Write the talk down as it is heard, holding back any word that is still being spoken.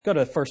Go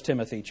to 1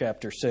 Timothy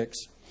chapter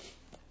 6.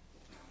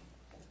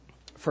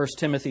 1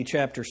 Timothy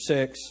chapter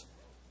 6.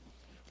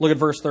 Look at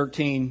verse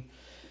 13.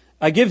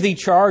 I give thee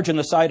charge in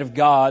the sight of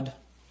God,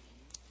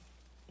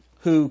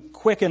 who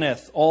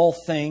quickeneth all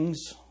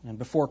things, and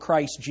before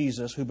Christ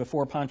Jesus, who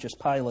before Pontius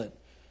Pilate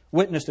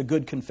witnessed a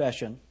good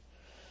confession,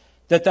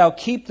 that thou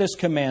keep this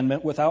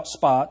commandment without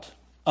spot,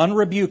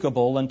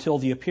 unrebukable, until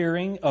the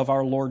appearing of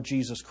our Lord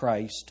Jesus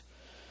Christ,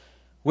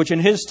 which in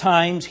his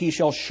times he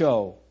shall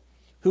show,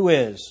 who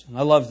is, and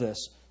I love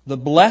this, the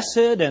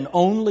blessed and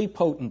only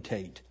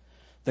potentate,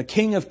 the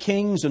King of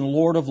kings and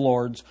Lord of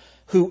lords,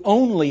 who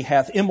only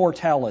hath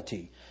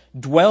immortality,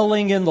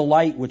 dwelling in the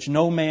light which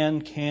no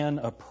man can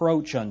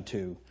approach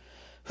unto,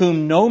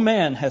 whom no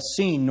man hath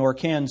seen nor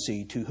can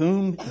see, to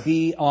whom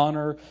be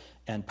honor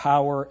and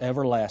power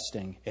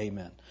everlasting.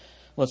 Amen.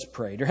 Let's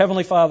pray. Dear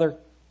Heavenly Father,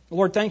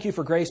 Lord, thank you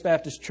for Grace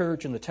Baptist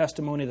Church and the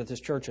testimony that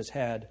this church has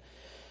had.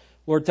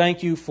 Lord,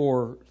 thank you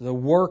for the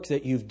work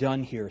that you've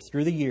done here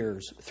through the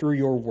years, through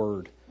your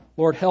word.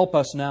 Lord, help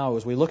us now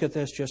as we look at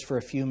this just for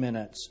a few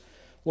minutes.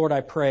 Lord, I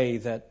pray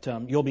that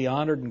you'll be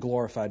honored and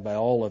glorified by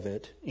all of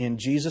it. In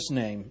Jesus'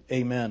 name,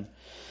 amen.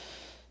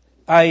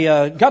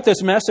 I got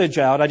this message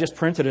out. I just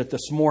printed it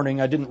this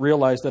morning. I didn't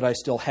realize that I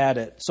still had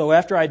it. So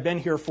after I'd been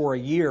here for a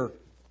year,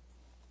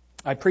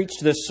 I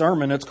preached this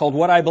sermon. It's called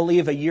What I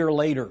Believe a Year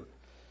Later.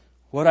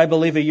 What I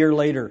Believe a Year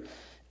Later.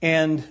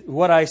 And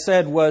what I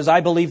said was, I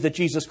believe that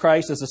Jesus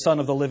Christ is the Son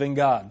of the living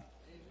God.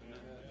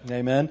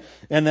 Amen.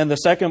 And then the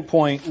second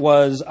point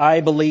was, I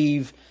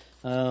believe,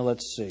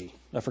 let's see,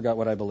 I forgot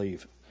what I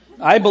believe.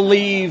 I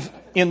believe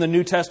in the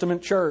New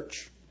Testament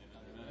church.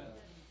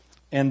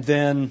 And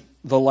then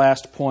the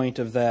last point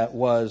of that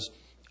was,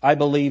 I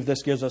believe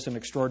this gives us an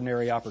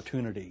extraordinary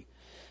opportunity.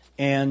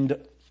 And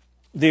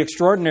the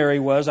extraordinary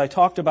was, I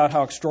talked about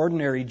how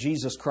extraordinary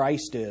Jesus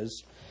Christ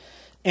is.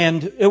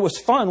 And it was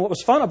fun. What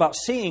was fun about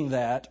seeing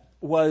that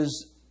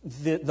was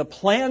the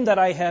plan that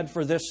I had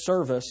for this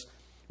service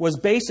was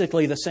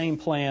basically the same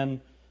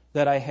plan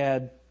that I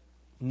had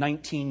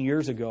 19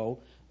 years ago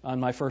on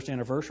my first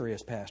anniversary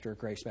as pastor at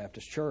Grace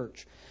Baptist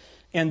Church.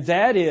 And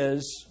that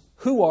is,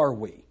 who are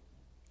we?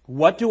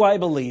 What do I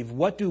believe?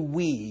 What do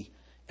we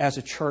as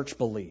a church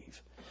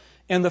believe?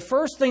 And the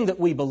first thing that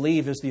we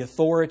believe is the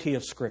authority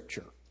of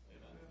Scripture.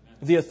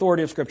 The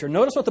authority of Scripture.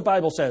 Notice what the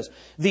Bible says.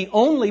 The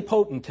only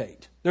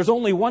potentate. There's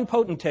only one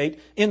potentate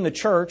in the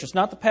church. It's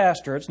not the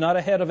pastor. It's not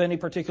a head of any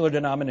particular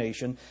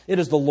denomination. It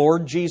is the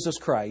Lord Jesus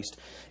Christ.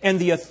 And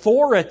the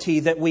authority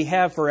that we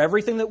have for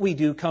everything that we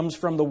do comes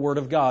from the Word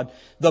of God.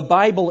 The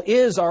Bible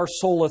is our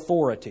sole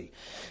authority.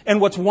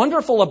 And what's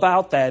wonderful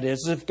about that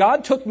is, if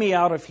God took me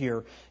out of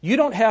here, you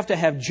don't have to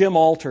have Jim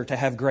Alter to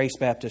have Grace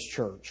Baptist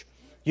Church.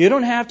 You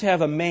don't have to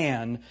have a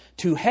man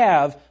to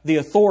have the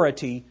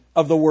authority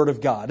of the Word of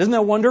God. Isn't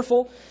that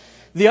wonderful?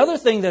 The other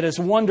thing that is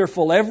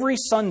wonderful, every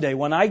Sunday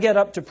when I get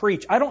up to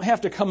preach, I don't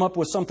have to come up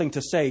with something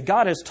to say.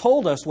 God has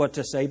told us what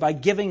to say by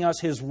giving us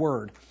His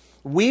Word.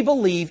 We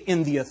believe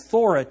in the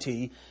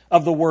authority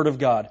of the Word of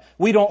God.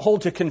 We don't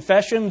hold to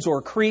confessions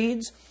or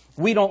creeds.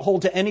 We don't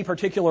hold to any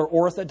particular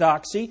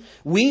orthodoxy.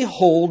 We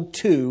hold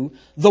to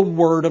the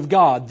Word of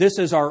God. This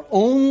is our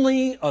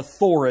only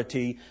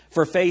authority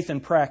for faith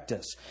and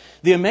practice.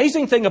 The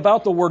amazing thing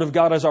about the Word of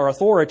God as our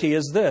authority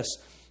is this,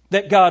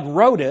 that God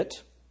wrote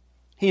it,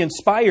 He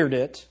inspired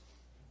it,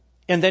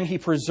 and then He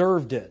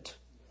preserved it.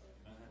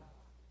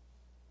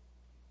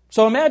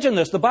 So imagine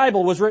this. The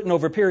Bible was written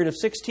over a period of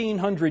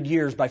 1,600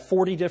 years by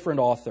 40 different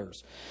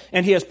authors.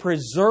 And He has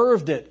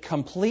preserved it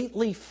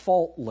completely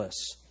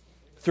faultless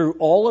through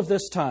all of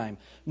this time.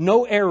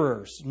 No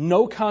errors,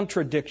 no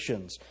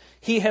contradictions.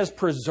 He has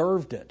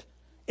preserved it.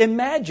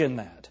 Imagine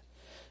that.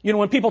 You know,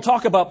 when people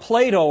talk about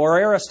Plato or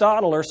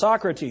Aristotle or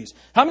Socrates,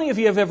 how many of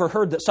you have ever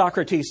heard that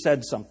Socrates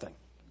said something?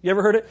 You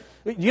ever heard it?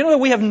 You know that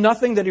we have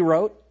nothing that he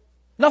wrote?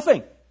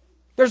 Nothing.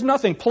 There's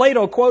nothing.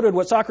 Plato quoted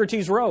what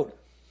Socrates wrote.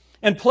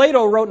 And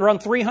Plato wrote around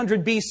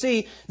 300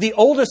 BC. The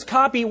oldest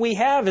copy we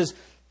have is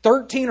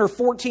 13 or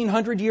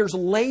 1400 years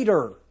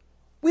later.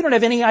 We don't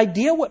have any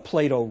idea what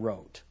Plato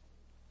wrote.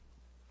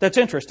 That's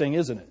interesting,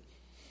 isn't it?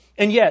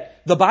 And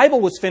yet, the Bible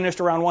was finished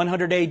around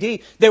 100 AD.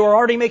 They were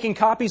already making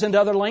copies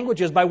into other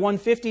languages by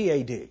 150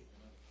 AD.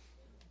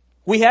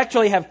 We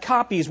actually have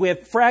copies, we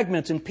have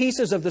fragments and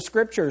pieces of the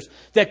Scriptures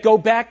that go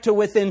back to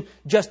within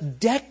just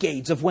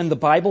decades of when the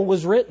Bible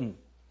was written.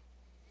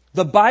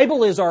 The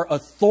Bible is our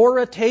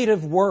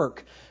authoritative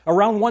work.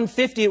 Around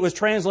 150 it was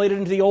translated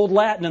into the Old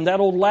Latin, and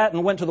that Old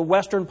Latin went to the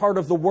western part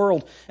of the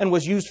world and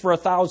was used for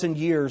 1,000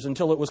 years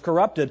until it was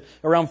corrupted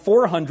around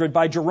 400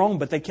 by Jerome,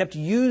 but they kept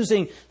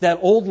using that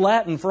Old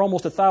Latin for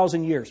almost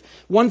 1,000 years.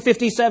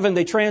 157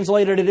 they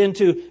translated it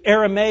into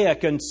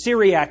Aramaic and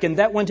Syriac, and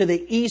that went to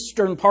the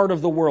eastern part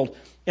of the world.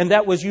 And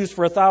that was used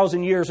for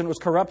 1,000 years, and it was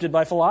corrupted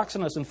by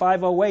Philoxenus in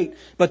 508.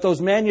 But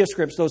those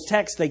manuscripts, those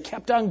texts, they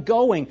kept on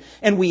going.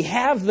 And we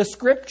have the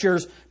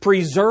Scriptures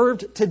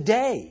preserved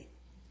today.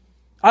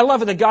 I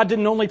love it that God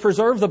didn't only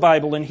preserve the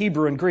Bible in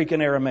Hebrew and Greek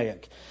and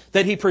Aramaic.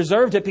 That He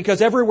preserved it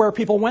because everywhere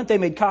people went, they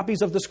made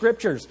copies of the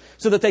Scriptures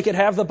so that they could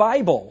have the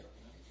Bible.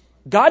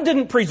 God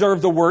didn't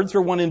preserve the Word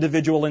through one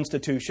individual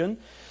institution.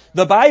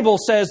 The Bible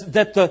says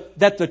that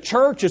the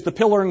church is the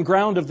pillar and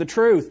ground of the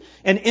truth.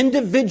 And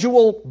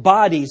individual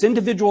bodies,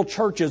 individual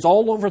churches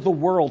all over the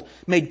world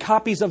made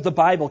copies of the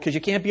Bible, because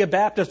you can't be a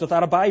Baptist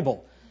without a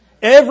Bible.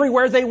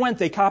 Everywhere they went,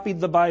 they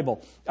copied the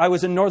Bible. I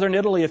was in northern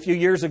Italy a few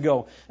years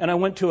ago, and I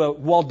went to a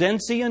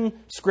Waldensian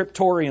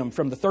scriptorium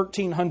from the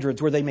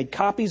 1300s where they made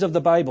copies of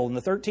the Bible in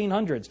the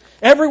 1300s.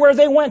 Everywhere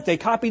they went, they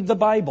copied the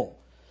Bible.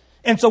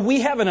 And so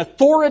we have an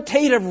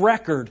authoritative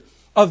record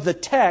of the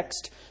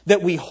text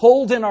that we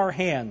hold in our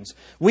hands.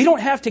 We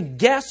don't have to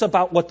guess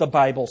about what the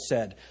Bible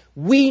said.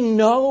 We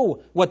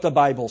know what the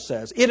Bible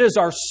says. It is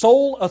our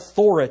sole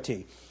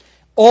authority.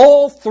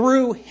 All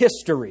through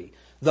history,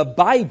 the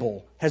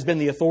Bible has been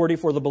the authority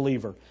for the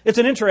believer. It's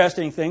an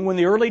interesting thing. When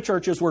the early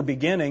churches were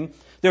beginning,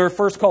 they were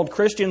first called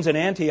Christians in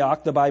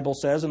Antioch, the Bible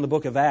says in the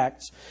book of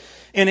Acts.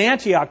 In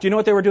Antioch, do you know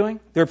what they were doing?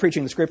 They were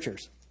preaching the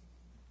Scriptures.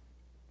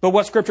 But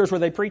what Scriptures were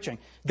they preaching?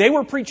 They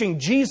were preaching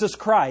Jesus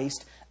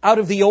Christ out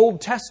of the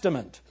Old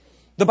Testament.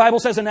 The Bible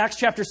says in Acts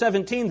chapter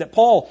 17 that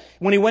Paul,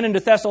 when he went into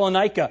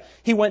Thessalonica,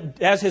 he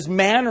went, as his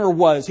manner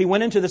was, he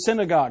went into the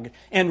synagogue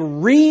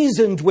and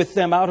reasoned with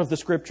them out of the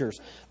Scriptures,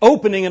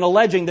 opening and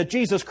alleging that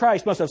Jesus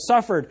Christ must have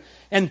suffered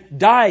and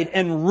died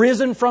and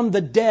risen from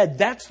the dead.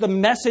 That's the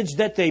message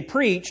that they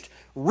preached,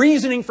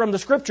 reasoning from the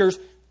Scriptures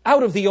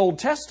out of the Old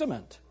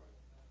Testament.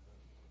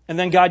 And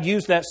then God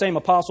used that same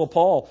Apostle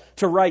Paul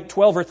to write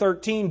 12 or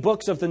 13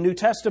 books of the New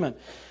Testament.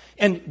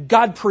 And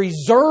God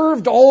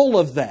preserved all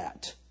of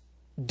that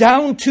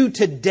down to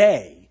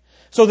today,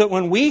 so that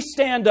when we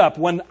stand up,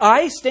 when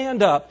I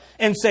stand up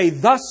and say,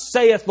 "Thus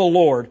saith the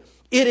Lord,"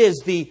 it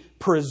is the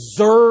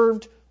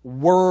preserved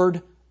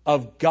Word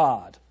of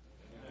God.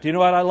 Do you know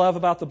what I love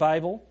about the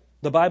Bible?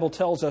 The Bible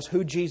tells us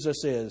who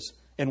Jesus is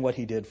and what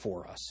He did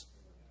for us.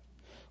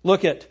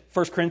 Look at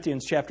 1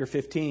 Corinthians chapter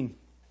 15.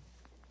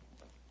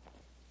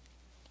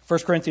 1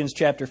 Corinthians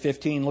chapter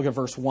 15, look at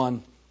verse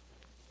 1.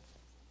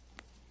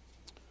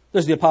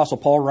 There's the Apostle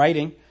Paul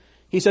writing.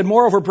 He said,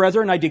 "Moreover,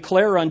 brethren, I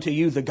declare unto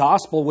you the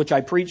gospel which I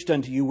preached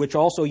unto you, which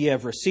also ye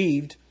have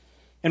received,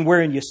 and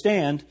wherein ye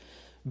stand,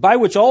 by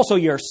which also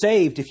ye are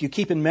saved, if you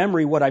keep in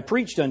memory what I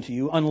preached unto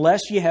you,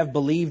 unless ye have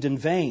believed in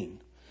vain.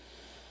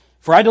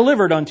 For I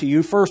delivered unto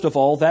you, first of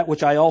all, that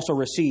which I also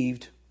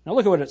received." Now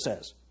look at what it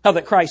says. "How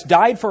that Christ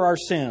died for our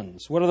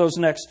sins." What are those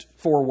next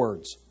four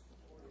words?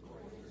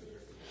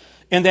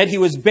 "And that He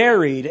was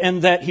buried,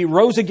 and that He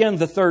rose again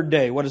the third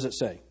day." What does it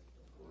say?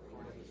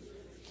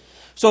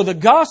 So the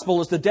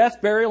gospel is the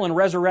death, burial, and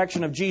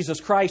resurrection of Jesus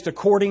Christ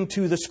according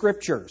to the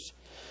Scriptures.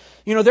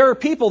 You know, there are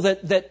people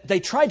that they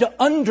try to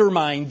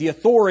undermine the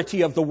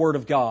authority of the Word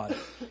of God.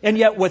 And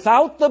yet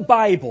without the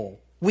Bible,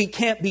 we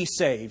can't be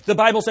saved. The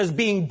Bible says,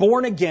 being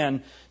born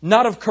again,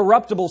 not of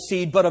corruptible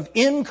seed, but of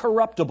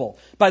incorruptible,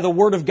 by the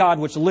Word of God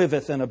which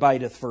liveth and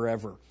abideth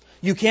forever.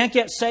 You can't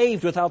get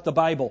saved without the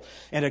Bible.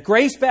 And at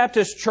Grace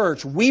Baptist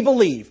Church, we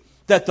believe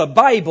that the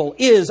Bible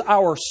is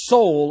our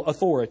sole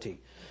authority.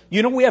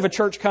 You know, we have a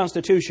church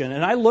constitution,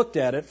 and I looked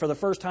at it for the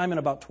first time in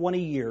about 20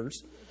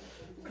 years,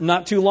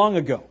 not too long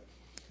ago.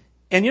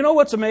 And you know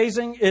what's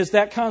amazing is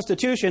that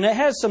constitution, it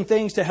has some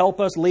things to help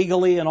us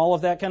legally and all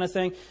of that kind of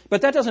thing,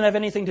 but that doesn't have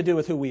anything to do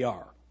with who we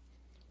are.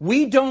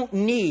 We don't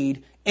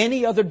need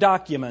any other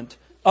document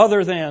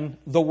other than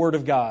the Word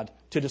of God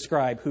to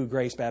describe who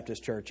Grace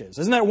Baptist Church is.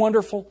 Isn't that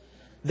wonderful?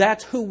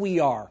 That's who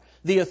we are,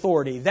 the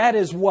authority. That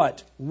is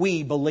what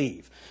we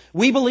believe.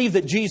 We believe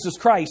that Jesus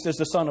Christ is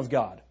the Son of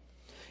God,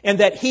 and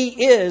that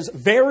He is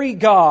very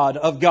God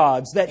of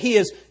gods, that He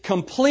is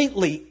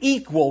completely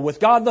equal with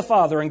God the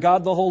Father and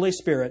God the Holy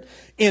Spirit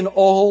in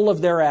all of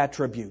their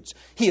attributes.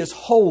 He is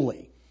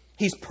holy.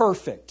 He's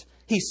perfect.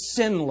 He's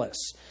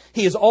sinless.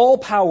 He is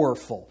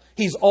all-powerful.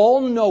 He's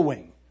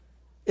all-knowing.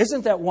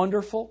 Isn't that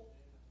wonderful?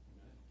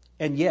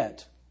 And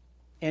yet,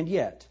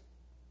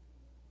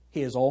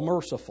 He is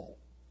all-merciful.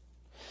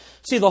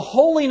 See, the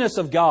holiness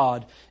of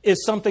God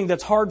is something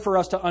that's hard for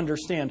us to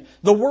understand.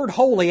 The word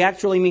holy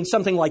actually means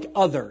something like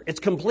other. It's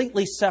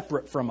completely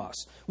separate from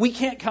us. We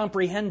can't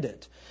comprehend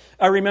it.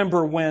 I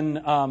remember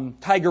when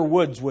Tiger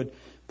Woods would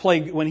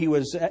play, when he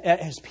was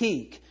at his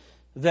peak,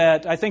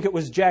 that I think it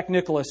was Jack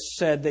Nicklaus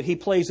said that he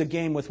plays a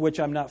game with which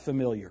I'm not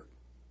familiar.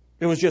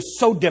 It was just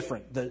so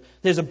different.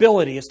 His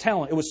ability, his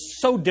talent, it was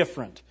so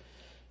different.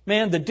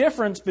 Man, the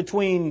difference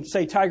between,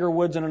 say, Tiger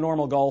Woods and a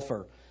normal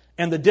golfer,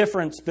 and the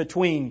difference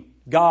between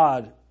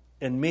God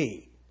and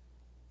me,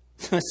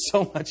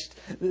 so much,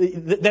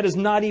 that is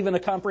not even a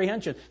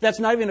comprehension. That's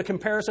not even a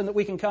comparison that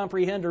we can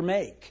comprehend or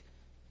make.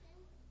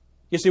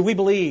 You see, we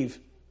believe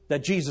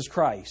that Jesus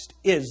Christ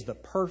is the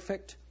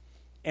perfect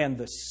and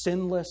the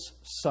sinless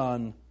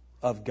Son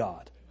of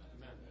God.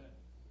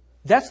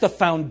 That's the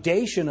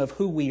foundation of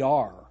who we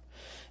are.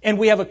 And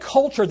we have a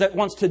culture that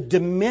wants to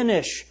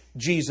diminish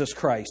Jesus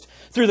Christ.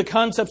 Through the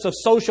concepts of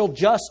social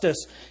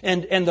justice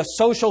and the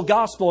social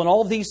gospel and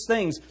all of these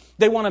things,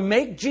 they want to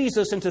make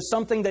Jesus into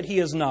something that He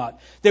is not.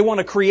 They want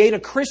to create a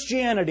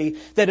Christianity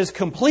that is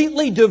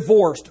completely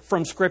divorced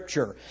from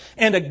Scripture,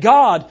 and a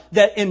God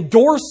that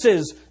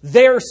endorses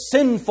their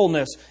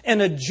sinfulness,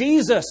 and a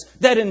Jesus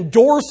that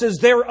endorses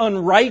their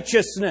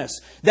unrighteousness.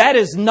 That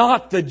is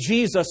not the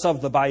Jesus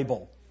of the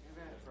Bible.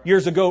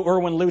 Years ago,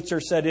 Erwin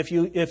Lutzer said,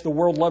 if the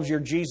world loves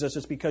your Jesus,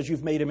 it's because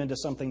you've made Him into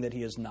something that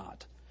He is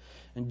not.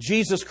 And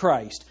Jesus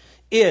Christ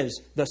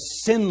is the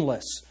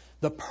sinless,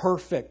 the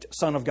perfect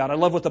Son of God. I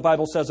love what the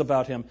Bible says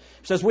about Him.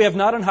 It says, we have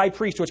not an high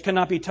priest which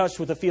cannot be touched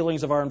with the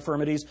feelings of our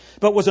infirmities,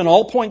 but was in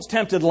all points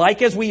tempted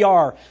like as we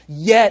are,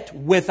 yet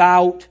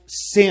without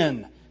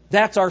sin.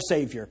 That's our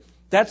Savior.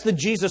 That's the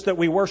Jesus that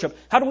we worship.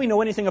 How do we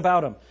know anything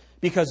about Him?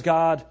 Because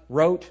God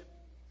wrote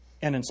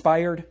and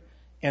inspired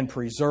and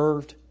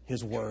preserved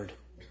His Word.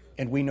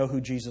 And we know who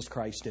Jesus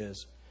Christ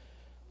is.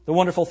 The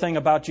wonderful thing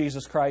about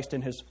Jesus Christ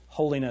and His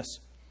holiness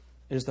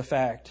is the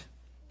fact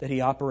that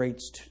He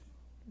operates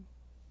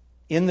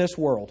in this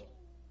world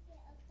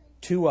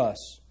to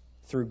us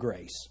through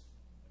grace.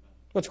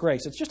 What's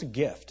grace? It's just a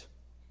gift.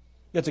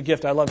 It's a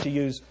gift. I love to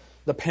use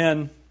the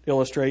pen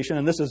illustration.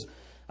 And this is,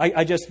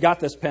 I just got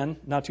this pen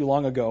not too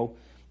long ago,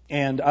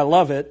 and I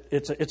love it.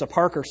 It's a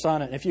Parker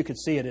Sonnet. And if you could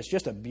see it, it's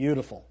just a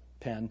beautiful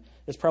pen.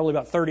 It's probably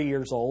about 30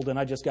 years old, and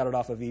I just got it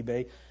off of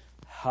eBay.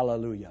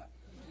 Hallelujah.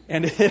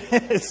 And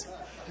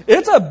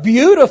it's a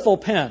beautiful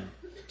pen.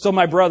 So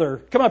my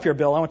brother, come up here,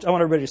 Bill. I want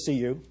everybody to see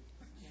you.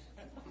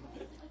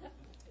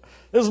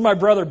 This is my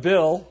brother,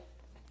 Bill.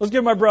 Let's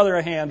give my brother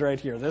a hand right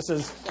here. This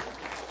is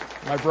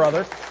my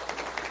brother.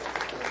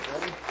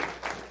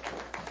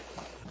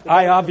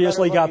 I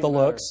obviously got the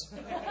looks.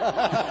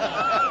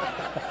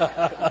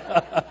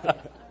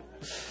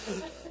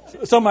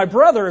 So my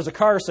brother is a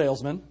car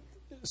salesman.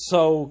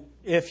 So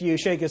if you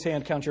shake his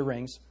hand, count your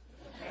rings.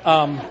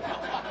 So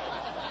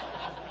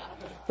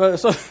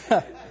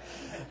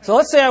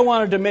let's say I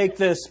wanted to make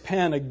this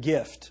pen a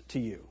gift to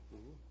you.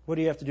 What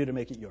do you have to do to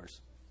make it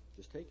yours?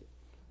 Just take it.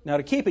 Now,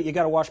 to keep it, you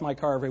got to wash my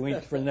car every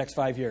week for the next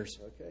 5 years.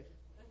 Okay.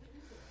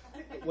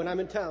 When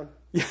I'm in town.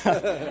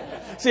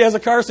 Yeah. See, as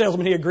a car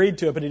salesman, he agreed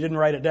to it, but he didn't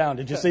write it down.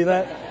 Did you see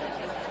that?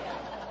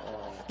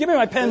 Give me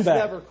my pen this back.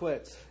 Never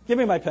quits. Give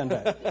me my pen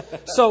back.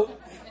 So,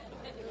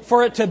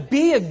 for it to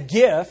be a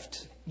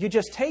gift, you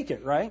just take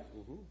it, right?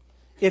 Mm-hmm.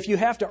 If you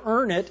have to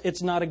earn it,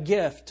 it's not a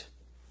gift.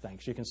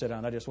 Thanks. You can sit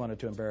down. I just wanted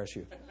to embarrass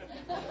you.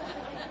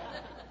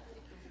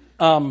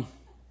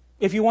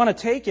 If you want to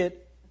take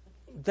it,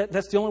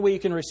 that's the only way you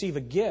can receive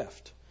a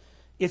gift.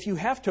 If you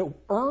have to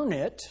earn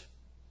it,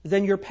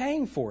 then you're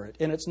paying for it,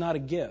 and it's not a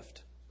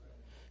gift.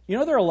 You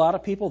know, there are a lot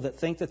of people that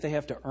think that they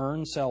have to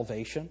earn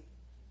salvation.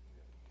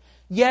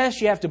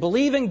 Yes, you have to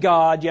believe in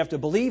God. You have to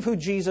believe who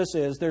Jesus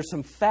is. There's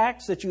some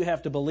facts that you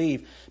have to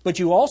believe. But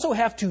you also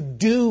have to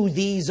do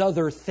these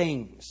other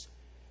things.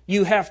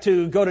 You have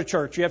to go to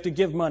church. You have to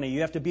give money. You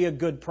have to be a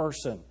good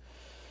person.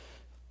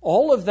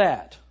 All of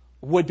that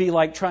would be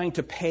like trying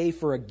to pay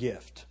for a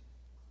gift.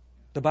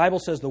 The Bible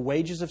says the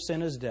wages of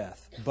sin is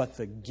death, but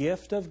the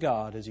gift of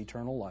God is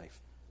eternal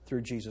life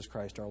through Jesus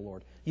Christ our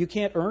Lord. You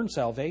can't earn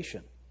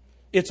salvation.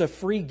 It's a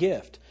free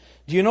gift.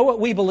 Do you know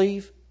what we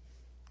believe?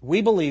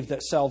 We believe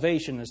that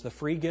salvation is the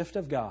free gift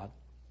of God,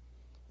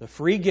 the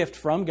free gift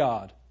from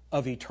God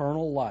of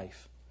eternal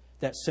life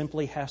that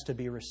simply has to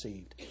be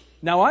received.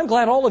 Now, I'm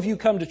glad all of you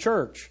come to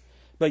church,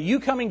 but you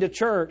coming to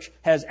church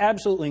has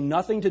absolutely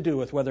nothing to do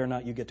with whether or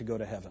not you get to go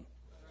to heaven.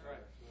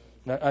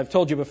 I've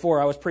told you before,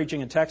 I was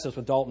preaching in Texas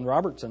with Dalton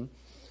Robertson,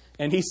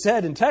 and he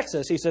said in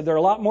Texas, there are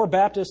a lot more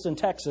Baptists in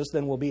Texas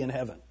than will be in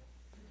heaven.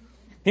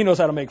 He knows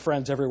how to make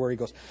friends everywhere he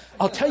goes.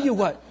 I'll tell you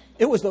what,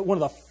 it was one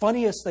of the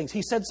funniest things.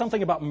 He said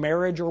something about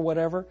marriage or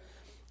whatever,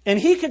 and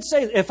he could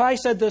say, if I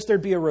said this,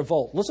 there'd be a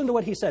revolt. Listen to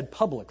what he said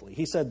publicly.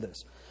 He said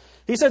this.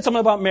 He said something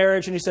about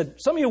marriage, and he said,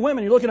 some of you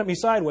women, you're looking at me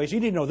sideways. You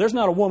need to know, there's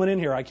not a woman in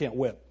here I can't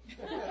whip.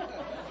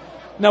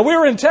 Now, we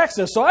were in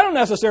Texas, so I don't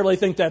necessarily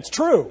think that's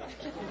true.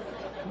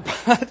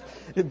 But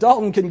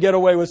Dalton can get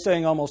away with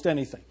saying almost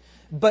anything.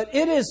 But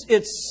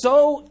it's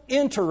so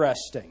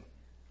interesting.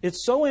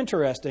 It's so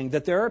interesting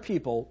that there are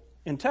people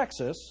in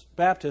Texas,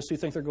 Baptists, who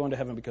think they're going to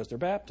heaven because they're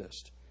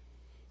Baptist.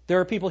 There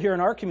are people here in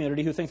our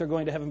community who think they're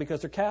going to heaven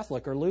because they're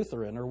Catholic or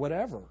Lutheran or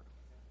whatever.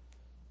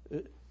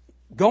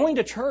 Going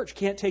to church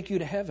can't take you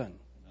to heaven.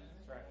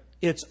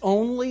 It's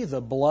only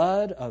the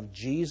blood of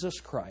Jesus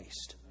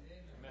Christ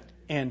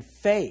and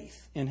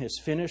faith in His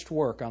finished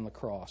work on the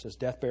cross, His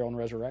death, burial, and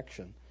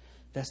resurrection.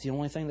 That's the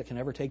only thing that can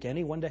ever take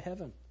anyone to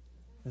heaven.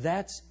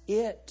 That's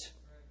it.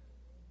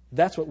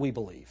 That's what we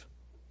believe.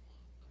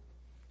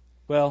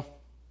 Well,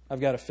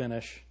 I've got to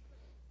finish.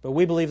 But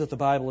we believe that the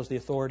Bible is the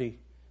authority.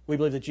 We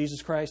believe that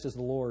Jesus Christ is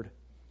the Lord.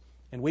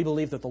 And we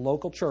believe that the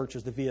local church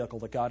is the vehicle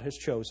that God has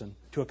chosen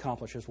to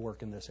accomplish His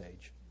work in this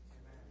age.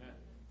 Amen.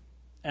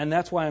 And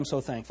that's why I'm so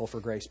thankful for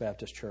Grace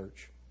Baptist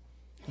Church.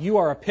 You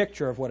are a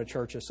picture of what a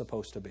church is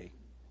supposed to be.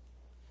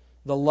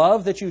 The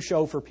love that you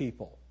show for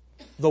people,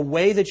 the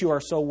way that you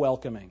are so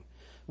welcoming,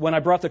 when I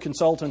brought the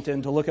consultant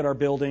in to look at our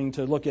building,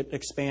 to look at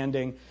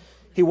expanding,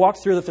 he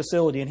walked through the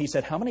facility and he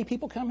said, "How many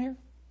people come here?"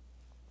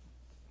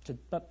 I said,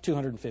 "About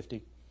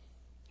 250.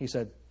 He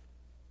said,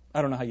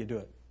 "I don't know how you do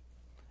it."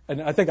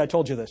 And I think I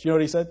told you this. You know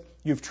what he said?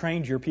 "You've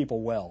trained your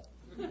people well."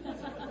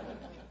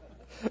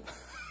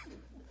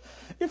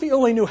 If he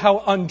only knew how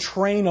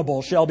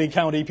untrainable Shelby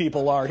County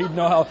people are, he'd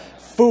know how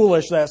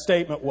foolish that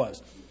statement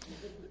was.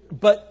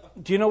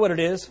 But do you know what it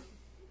is?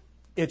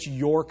 It's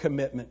your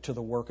commitment to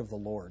the work of the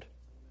Lord.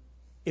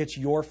 It's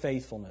your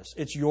faithfulness.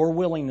 It's your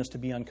willingness to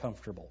be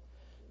uncomfortable.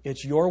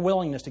 It's your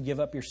willingness to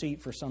give up your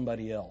seat for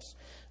somebody else.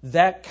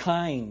 That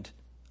kind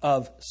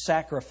of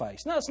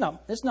sacrifice. Now, it's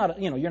not,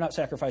 you're not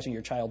sacrificing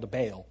your child to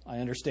Baal, I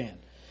understand.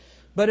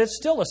 But it's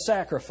still a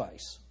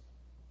sacrifice.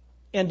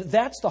 And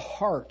that's the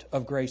heart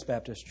of Grace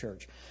Baptist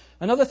Church.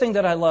 Another thing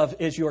that I love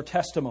is your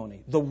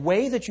testimony. The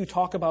way that you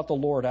talk about the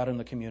Lord out in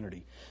the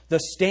community. The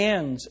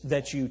stands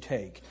that you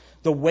take.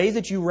 The way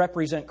that you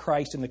represent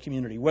Christ in the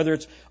community. Whether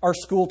it's our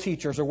school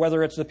teachers or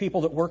whether it's the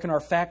people that work in our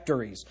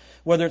factories.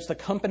 Whether it's the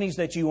companies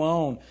that you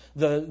own.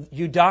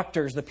 You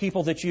doctors, the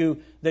people that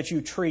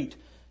you treat.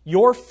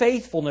 Your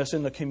faithfulness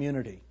in the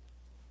community.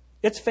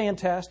 It's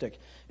fantastic.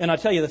 And I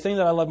tell you, the thing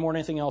that I love more than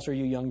anything else are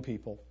you young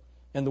people.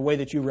 And the way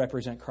that you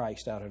represent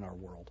Christ out in our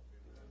world.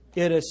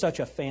 It is such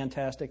a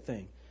fantastic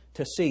thing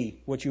to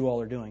see what you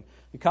all are doing.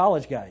 The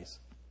college guys,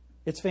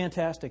 it's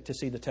fantastic to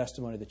see the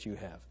testimony that you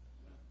have.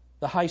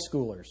 The high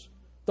schoolers,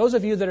 those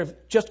of you that have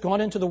just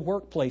gone into the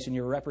workplace and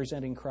you're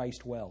representing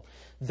Christ well.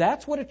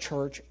 That's what a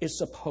church is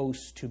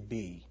supposed to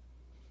be.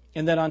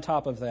 And then on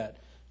top of that,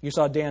 you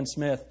saw Dan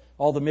Smith,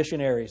 all the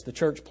missionaries, the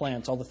church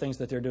plants, all the things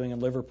that they're doing in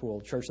Liverpool,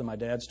 the church that my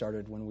dad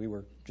started when we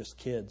were just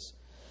kids.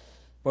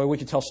 Boy, we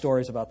could tell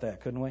stories about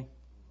that, couldn't we?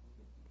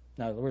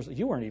 Now,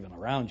 you weren't even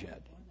around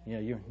yet.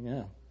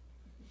 Yeah.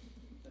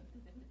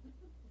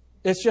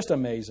 It's just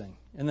amazing.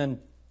 And then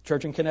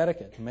church in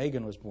Connecticut.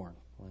 Megan was born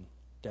when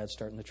Dad's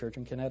starting the church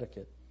in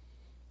Connecticut.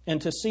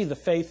 And to see the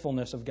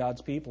faithfulness of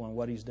God's people and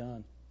what He's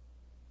done.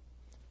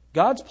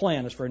 God's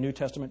plan is for a New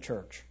Testament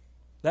church.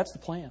 That's the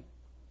plan.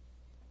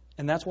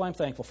 And that's why I'm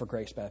thankful for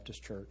Grace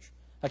Baptist Church.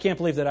 I can't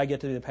believe that I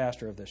get to be the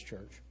pastor of this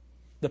church.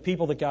 The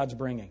people that God's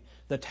bringing.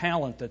 The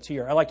talent that's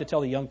here. I like to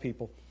tell the young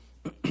people,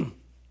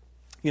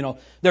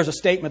 there's a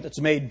statement that's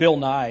made. Bill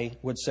Nye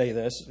would say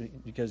this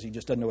because he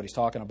just doesn't know what he's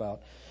talking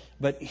about.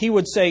 But he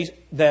would say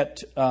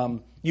that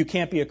you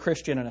can't be a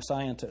Christian and a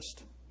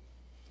scientist.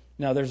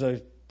 Now, there's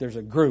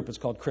a group. It's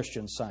called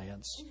Christian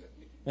Science.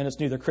 And it's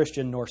neither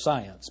Christian nor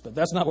science. But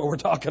that's not what we're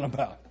talking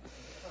about.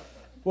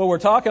 What we're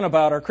talking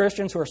about are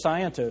Christians who are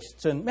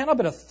scientists. And, man, I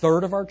bet a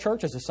third of our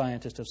church is a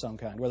scientist of some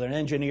kind, whether an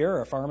engineer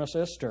or a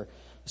pharmacist or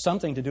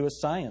something to do with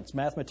science,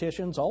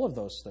 mathematicians, all of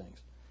those things.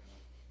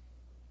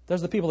 Those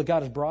are the people that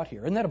God has brought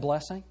here. Isn't that a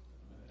blessing?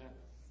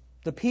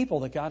 The people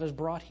that God has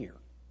brought here.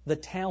 The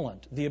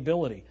talent, the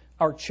ability,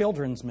 our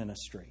children's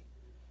ministry.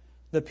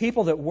 The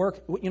people that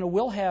work,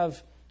 we'll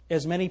have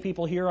as many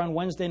people here on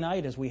Wednesday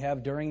night as we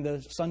have during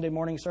the Sunday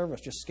morning service,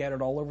 just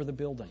scattered all over the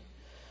building.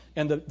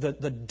 And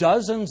the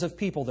dozens of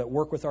people that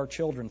work with our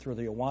children through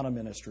the Awana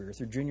ministry or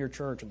through junior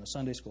church and the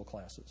Sunday school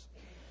classes.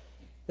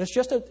 It's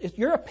just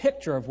you're a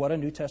picture of what a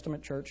New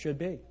Testament church should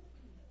be.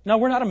 Now,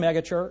 we're not a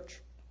mega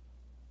church.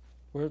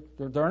 There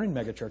aren't any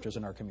mega churches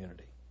in our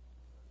community.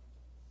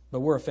 But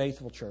we're a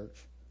faithful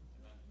church.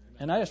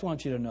 And I just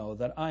want you to know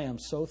that I am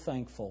so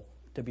thankful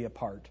to be a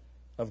part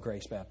of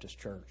Grace Baptist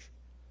Church.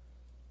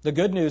 The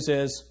good news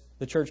is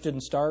the church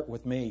didn't start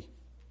with me.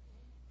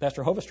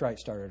 Pastor Hovestrite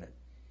started it.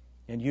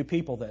 And you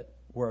people that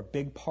were a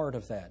big part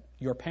of that,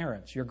 your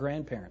parents, your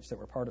grandparents that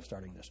were part of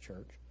starting this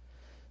church.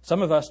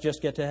 Some of us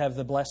just get to have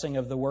the blessing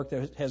of the work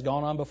that has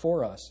gone on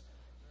before us.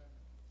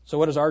 So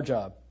what is our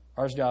job?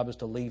 Our job is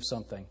to leave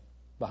something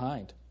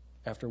behind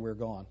after we're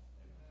gone.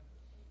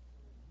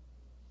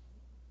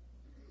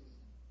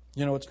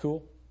 You know what's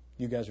cool?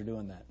 You guys are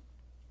doing that.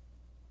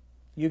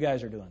 You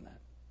guys are doing that.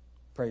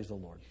 Praise the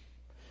Lord.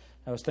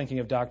 I was thinking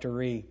of Dr.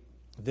 Ree.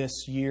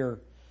 This year,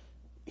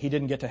 he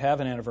didn't get to have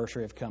an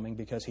anniversary of coming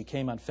because he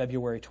came on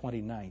February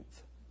 29th.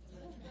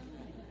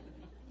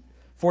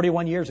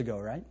 41 years ago,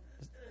 right?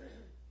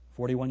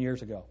 41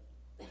 years ago.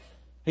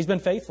 He's been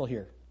faithful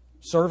here,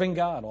 serving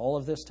God all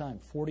of this time.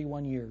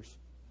 41 years.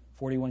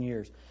 41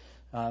 years.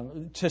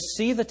 To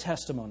see the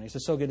testimonies,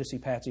 it's so good to see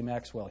Patsy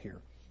Maxwell here.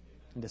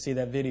 And to see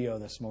that video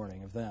this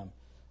morning of them.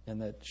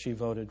 And that she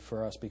voted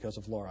for us because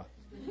of Laura.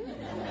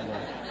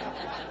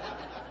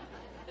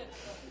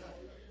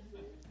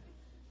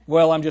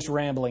 Well, I'm just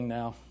rambling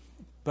now.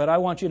 But I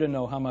want you to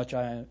know how much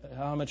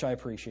I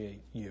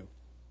appreciate you.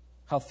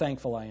 How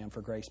thankful I am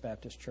for Grace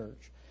Baptist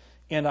Church.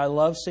 And I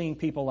love seeing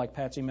people like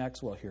Patsy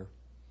Maxwell here.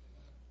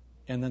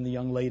 And then the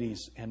young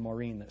ladies and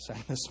Maureen that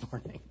sang this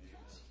morning.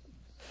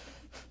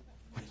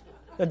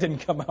 That didn't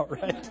come out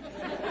right.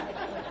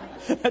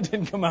 That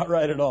didn't come out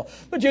right at all.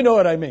 But you know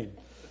what I mean.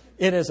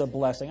 It is a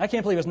blessing. I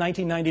can't believe it was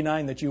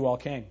 1999 that you all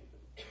came.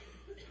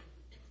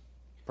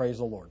 Praise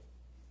the Lord.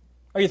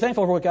 Are you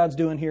thankful for what God's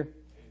doing here?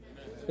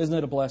 Isn't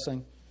it a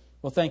blessing?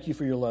 Well, thank you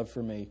for your love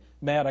for me.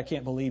 Matt, I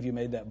can't believe you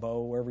made that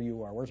bow wherever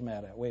you are. Where's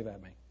Matt at? Wave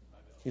at me.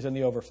 He's in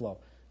the overflow.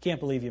 Can't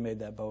believe you made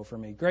that bow for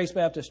me. Grace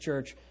Baptist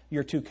Church,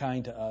 you're too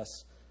kind to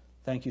us.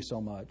 Thank you so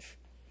much.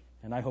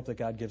 And I hope that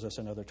God gives us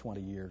another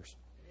 20 years.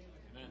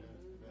 Amen.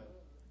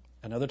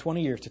 Another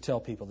 20 years to tell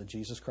people that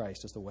Jesus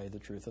Christ is the way, the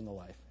truth, and the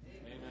life.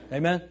 Amen.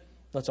 Amen?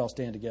 Let's all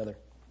stand together.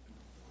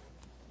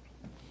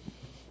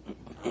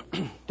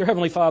 Dear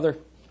Heavenly Father,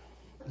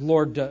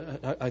 Lord,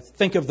 I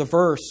think of the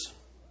verse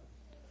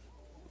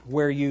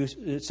where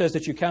it says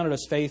that you counted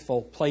us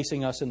faithful,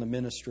 placing us in the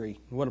ministry.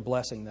 What a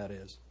blessing that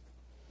is.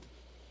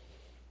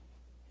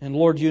 And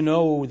Lord, you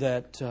know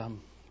that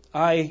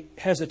I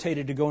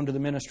hesitated to go into the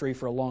ministry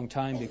for a long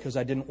time because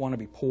I didn't want to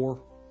be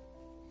poor.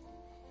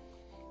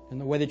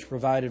 And the way that you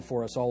provided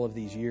for us all of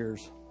these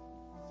years.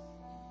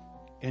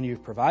 And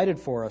you've provided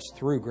for us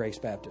through Grace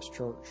Baptist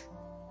Church.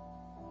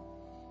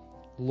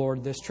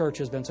 Lord, this church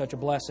has been such a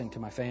blessing to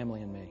my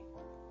family and me.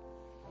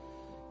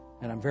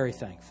 And I'm very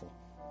thankful.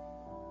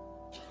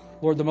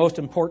 Lord, the most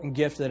important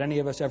gift that any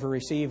of us ever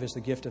receive is the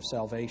gift of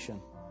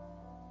salvation.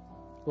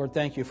 Lord,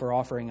 thank you for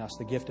offering us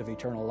the gift of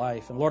eternal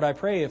life. And Lord, I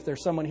pray if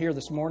there's someone here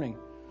this morning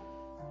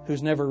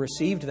who's never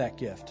received that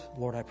gift,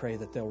 Lord, I pray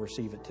that they'll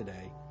receive it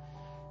today.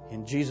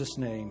 In Jesus'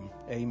 name,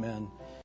 amen.